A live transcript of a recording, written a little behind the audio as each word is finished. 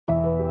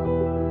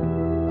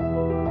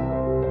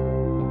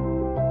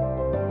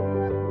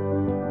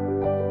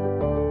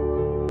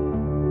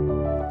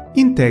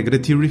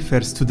Integrity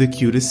refers to the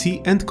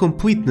accuracy and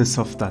completeness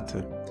of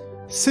data.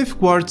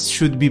 Safeguards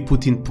should be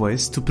put in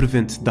place to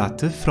prevent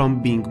data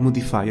from being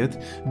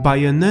modified by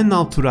an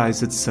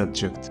unauthorized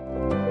subject.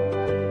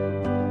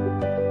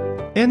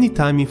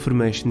 Anytime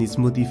information is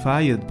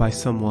modified by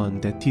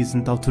someone that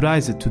isn't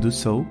authorized to do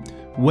so,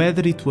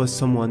 whether it was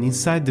someone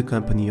inside the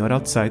company or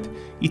outside,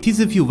 it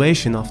is a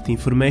violation of the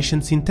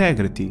information's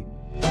integrity.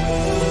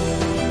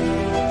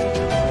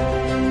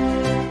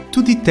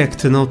 To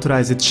detect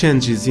unauthorized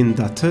changes in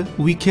data,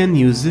 we can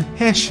use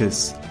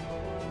hashes.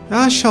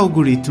 A hash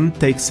algorithm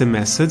takes a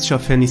message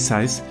of any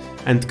size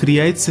and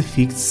creates a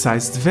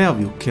fixed-sized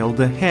value called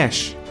a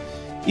hash.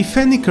 If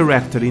any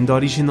character in the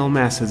original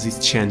message is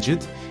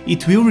changed,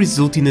 it will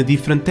result in a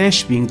different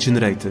hash being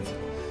generated.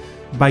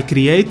 By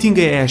creating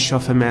a hash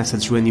of a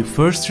message when you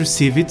first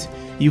receive it,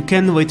 you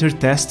can later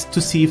test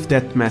to see if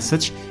that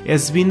message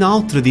has been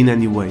altered in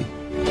any way.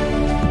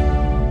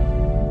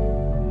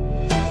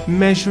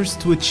 Measures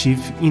to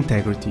achieve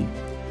integrity.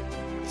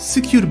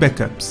 Secure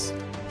backups.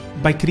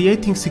 By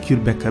creating secure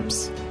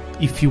backups,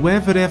 if you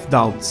ever have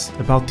doubts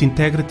about the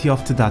integrity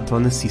of the data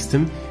on a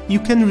system, you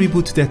can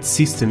reboot that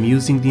system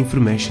using the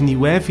information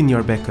you have in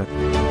your backup.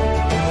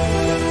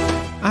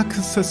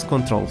 Access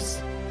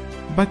controls.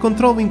 By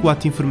controlling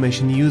what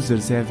information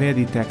users have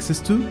edit access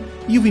to,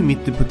 you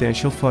limit the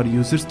potential for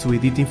users to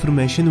edit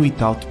information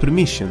without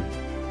permission.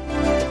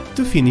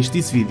 To finish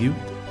this video,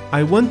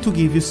 I want to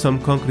give you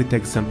some concrete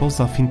examples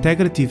of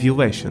integrity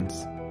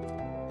violations.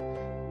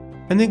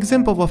 An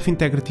example of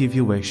integrity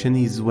violation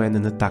is when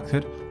an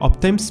attacker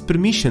obtains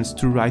permissions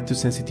to write to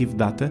sensitive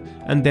data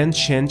and then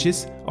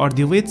changes or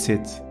deletes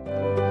it.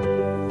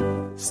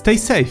 Stay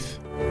safe!